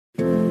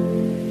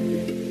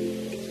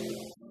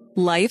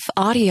Life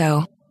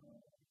Audio.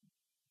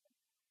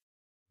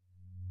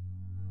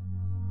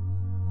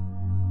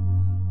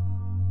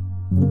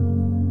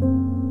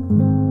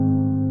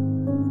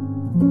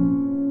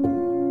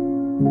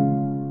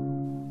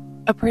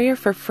 A Prayer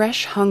for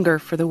Fresh Hunger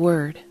for the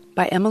Word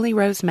by Emily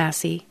Rose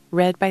Massey,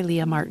 read by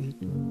Leah Martin.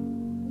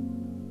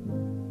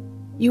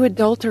 You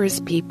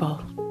adulterous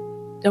people,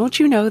 don't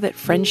you know that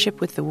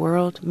friendship with the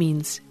world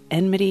means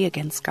enmity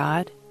against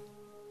God?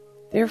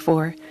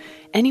 Therefore,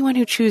 anyone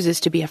who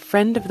chooses to be a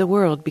friend of the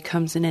world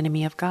becomes an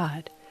enemy of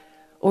God.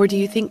 Or do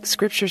you think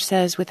Scripture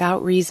says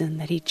without reason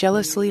that He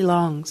jealously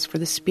longs for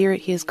the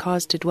Spirit He has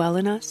caused to dwell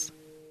in us?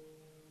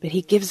 But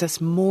He gives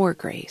us more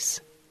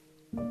grace.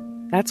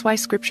 That's why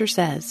Scripture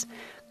says,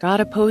 God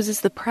opposes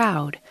the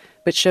proud,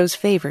 but shows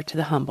favor to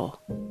the humble.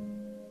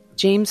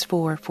 James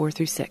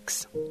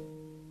 4:4-6.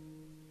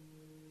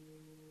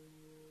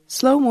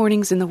 Slow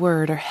mornings in the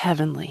Word are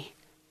heavenly,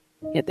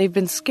 yet they've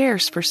been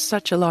scarce for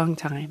such a long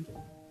time.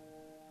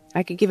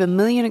 I could give a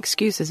million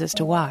excuses as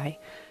to why.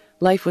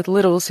 Life with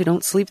littles who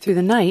don't sleep through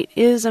the night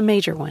is a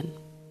major one.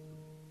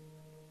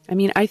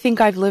 I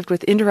think I've lived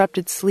with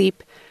interrupted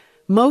sleep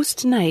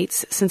most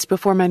nights since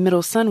before my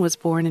middle son was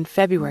born in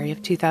February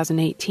of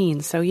 2018,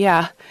 so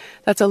yeah,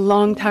 that's a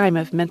long time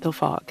of mental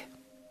fog.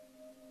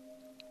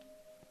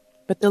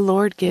 But the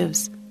Lord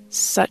gives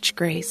such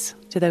grace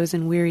to those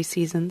in weary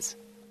seasons.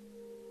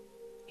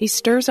 He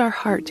stirs our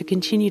heart to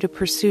continue to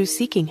pursue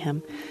seeking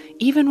Him,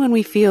 even when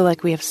we feel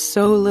like we have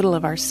so little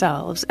of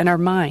ourselves and our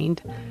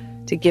mind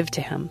to give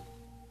to Him.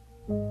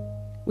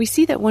 We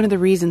see that one of the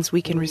reasons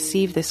we can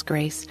receive this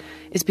grace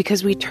is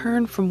because we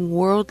turn from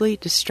worldly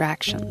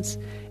distractions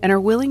and are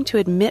willing to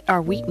admit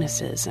our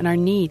weaknesses and our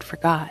need for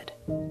God.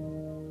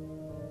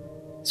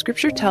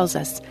 Scripture tells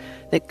us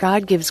that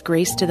God gives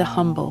grace to the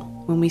humble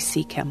when we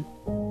seek Him,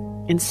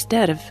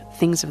 instead of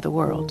things of the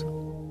world.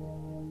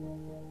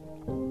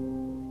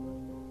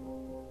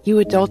 You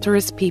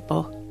adulterous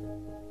people,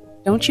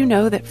 don't you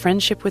know that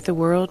friendship with the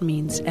world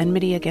means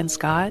enmity against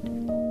God?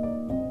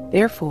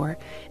 Therefore,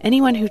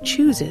 anyone who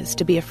chooses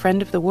to be a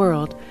friend of the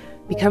world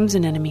becomes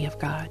an enemy of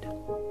God.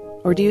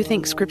 Or do you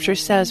think Scripture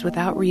says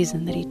without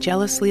reason that He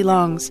jealously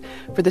longs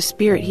for the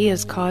Spirit He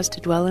has caused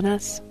to dwell in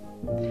us?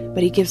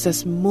 But He gives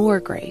us more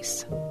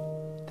grace.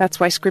 That's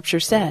why Scripture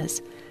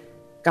says,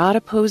 God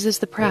opposes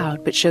the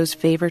proud but shows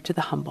favor to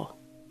the humble.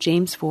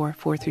 James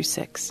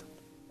 4:4-6.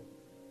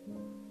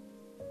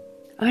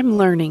 I'm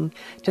learning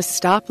to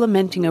stop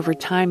lamenting over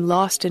time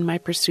lost in my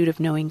pursuit of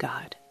knowing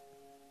God.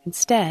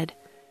 Instead,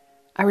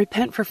 I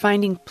repent for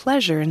finding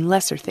pleasure in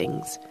lesser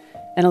things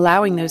and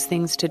allowing those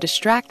things to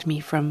distract me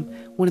from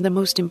one of the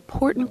most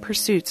important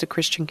pursuits a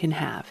Christian can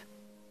have,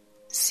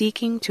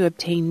 seeking to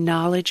obtain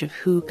knowledge of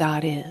who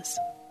God is.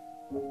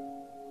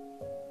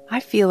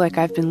 I feel like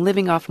I've been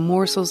living off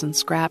morsels and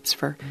scraps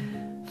for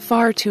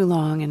far too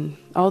long, and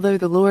although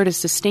the Lord has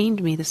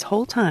sustained me this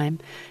whole time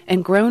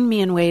and grown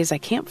me in ways I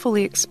can't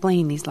fully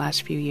explain these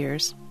last few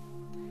years,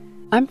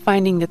 I'm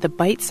finding that the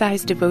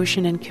bite-sized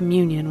devotion and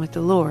communion with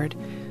the Lord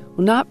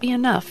will not be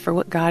enough for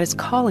what God is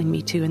calling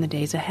me to in the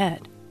days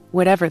ahead,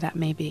 whatever that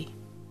may be.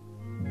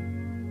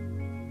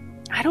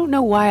 I don't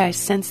know why I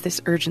sense this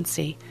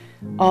urgency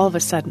all of a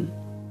sudden.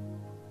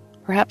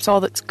 Perhaps all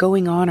that's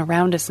going on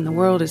around us in the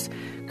world is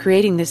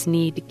creating this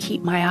need to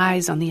keep my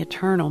eyes on the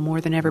eternal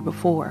more than ever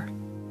before.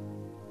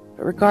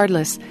 But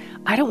regardless,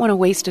 I don't want to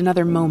waste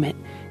another moment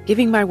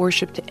giving my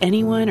worship to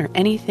anyone or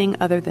anything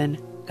other than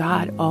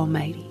God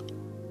Almighty.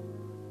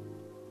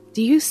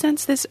 Do you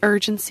sense this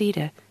urgency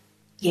to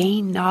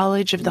gain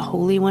knowledge of the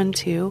Holy One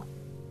too?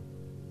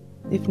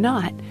 If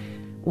not,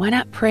 why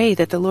not pray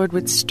that the Lord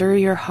would stir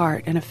your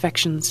heart and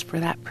affections for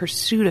that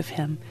pursuit of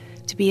Him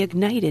to be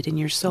ignited in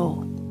your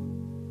soul?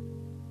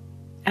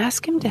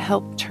 Ask Him to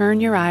help turn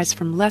your eyes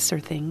from lesser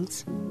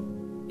things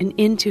and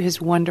into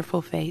His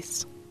wonderful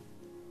face.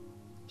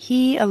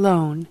 He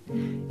alone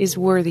is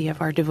worthy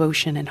of our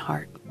devotion and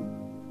heart.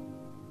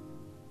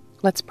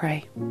 Let's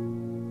pray.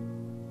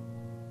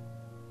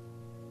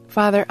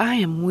 Father, I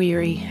am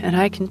weary, and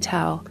I can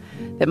tell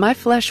that my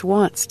flesh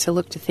wants to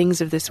look to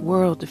things of this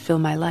world to fill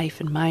my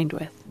life and mind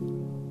with.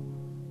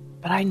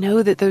 But I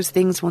know that those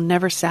things will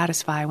never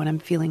satisfy when I'm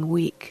feeling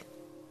weak.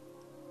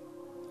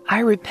 I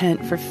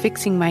repent for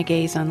fixing my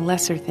gaze on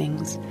lesser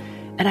things,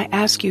 and I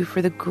ask You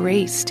for the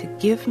grace to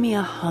give me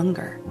a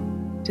hunger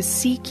to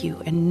seek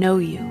You and know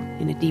You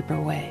in a deeper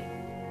way.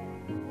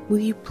 Will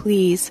You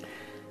please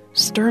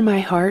stir my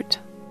heart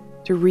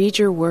to read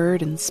Your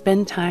word and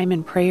spend time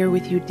in prayer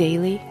with You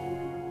daily?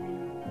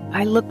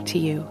 I look to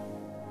You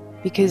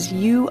because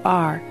You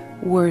are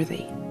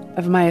worthy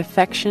of my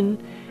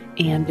affection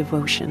and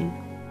devotion.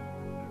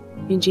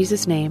 In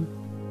Jesus' name,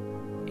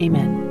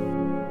 amen.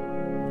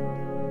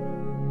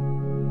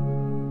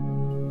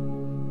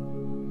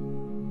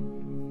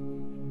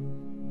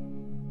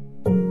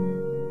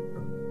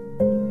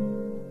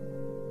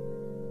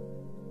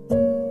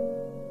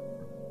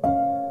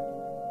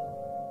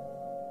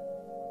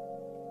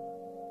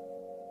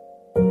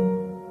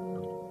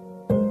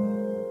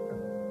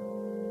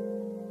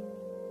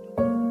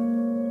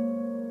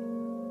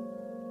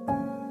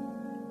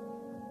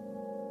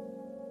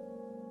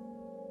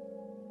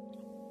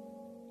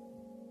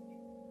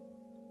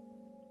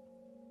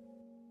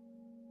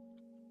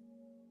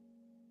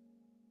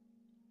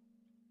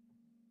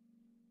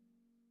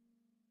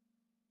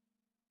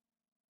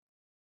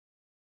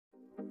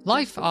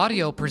 Life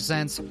Audio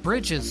presents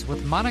Bridges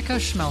with Monica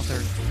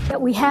Schmelter.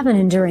 That we have an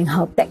enduring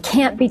hope that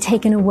can't be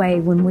taken away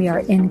when we are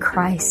in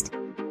Christ.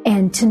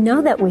 And to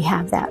know that we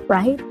have that,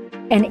 right?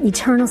 And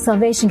eternal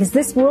salvation, because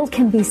this world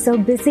can be so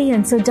busy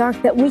and so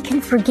dark that we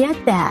can forget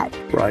that.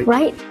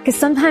 Right? Because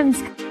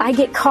sometimes I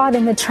get caught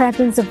in the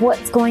trappings of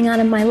what's going on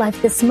in my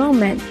life this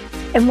moment.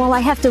 And while I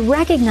have to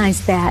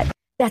recognize that,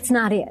 that's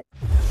not it.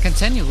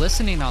 Continue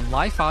listening on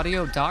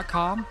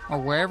lifeaudio.com or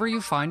wherever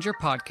you find your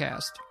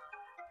podcast.